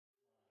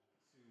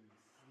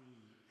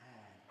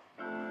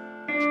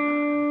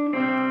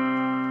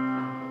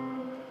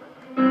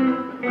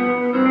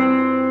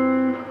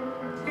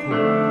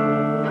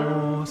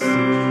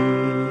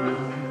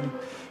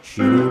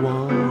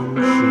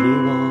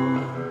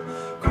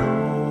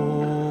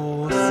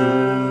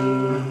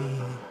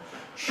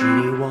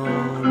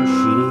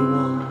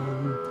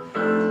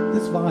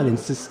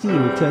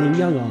self-esteem and turning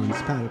young arms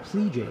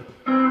paraplegic.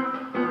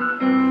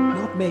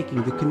 Not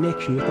making the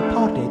connection with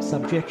apartheid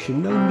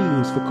subjection, no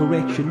means for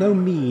correction, no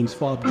means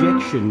for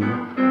objection.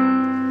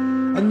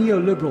 A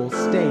neoliberal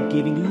state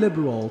giving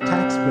liberal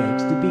tax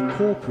breaks to big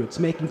corporates,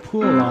 making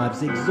poor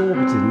lives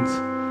exorbitant.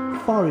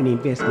 Foreign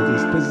investment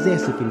is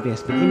possessive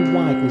investment in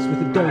whiteness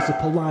with a dose of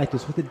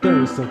politeness, with a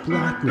dose of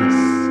blackness.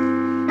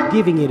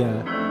 Giving it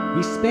a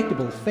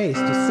respectable face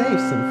to save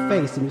some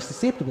face in a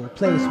susceptible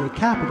place where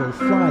capital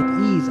flight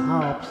is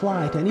our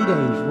plight, and it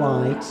ain't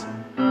right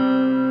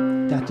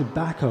that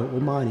tobacco or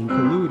mining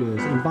polluters,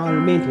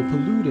 environmental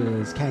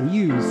polluters, can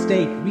use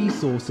state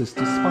resources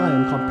to spy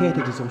on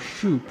competitors or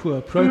shoot poor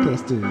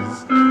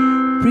protesters,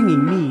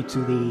 bringing me to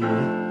the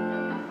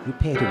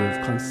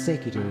repetitive,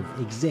 consecutive,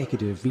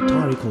 executive,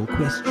 rhetorical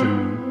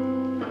question.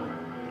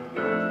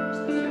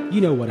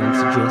 You know what I'm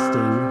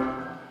suggesting.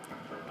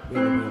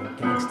 Where the real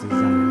gangsters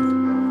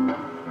at?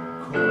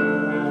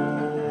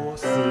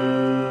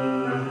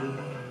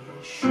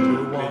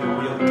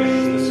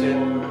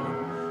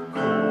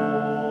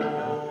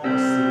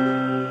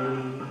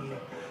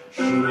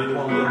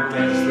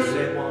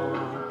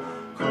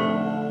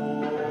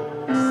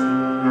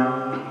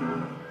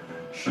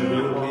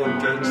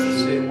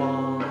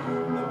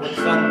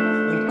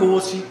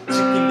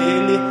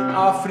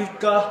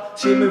 Afrika,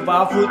 sê my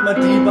waarvoor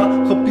madiba,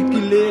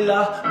 gepikilela,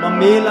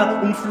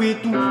 mamela,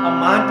 umfwetu,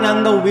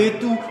 amandlang na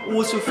wetu,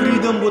 onze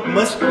freedom wordt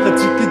mis,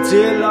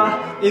 getikijela.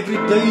 Every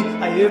day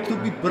I have to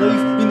be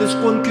brave in this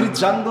concrete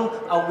jungle.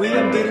 Away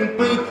I'm getting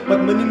paid, but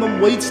minimum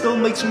wage still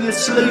makes me a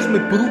slave. My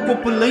broek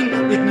op een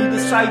lijn, ik need a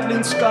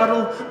sideline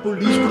scarrel.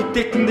 Police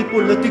protecting the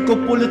political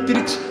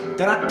politics.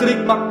 Drug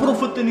trade maak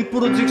profit in die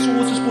projects,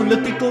 soos is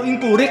political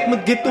incorrect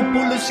met ghetto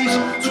policies.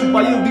 So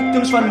baie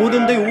victims van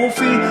modern day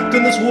warfare,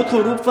 kinders word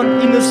geroep van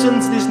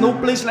innocence. There's no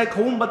place like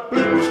home but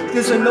play.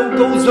 There's a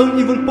no-go zone,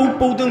 even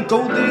Popo don't go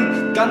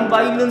there. Gun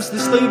violence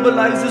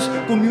destabilizes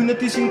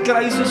communities in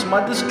crisis.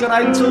 Mothers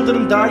crying,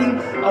 children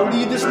dying. Our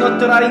leaders not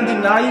trying,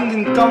 denying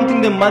and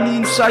counting the money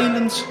in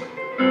silence.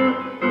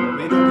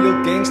 Where the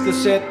real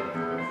gangsters at?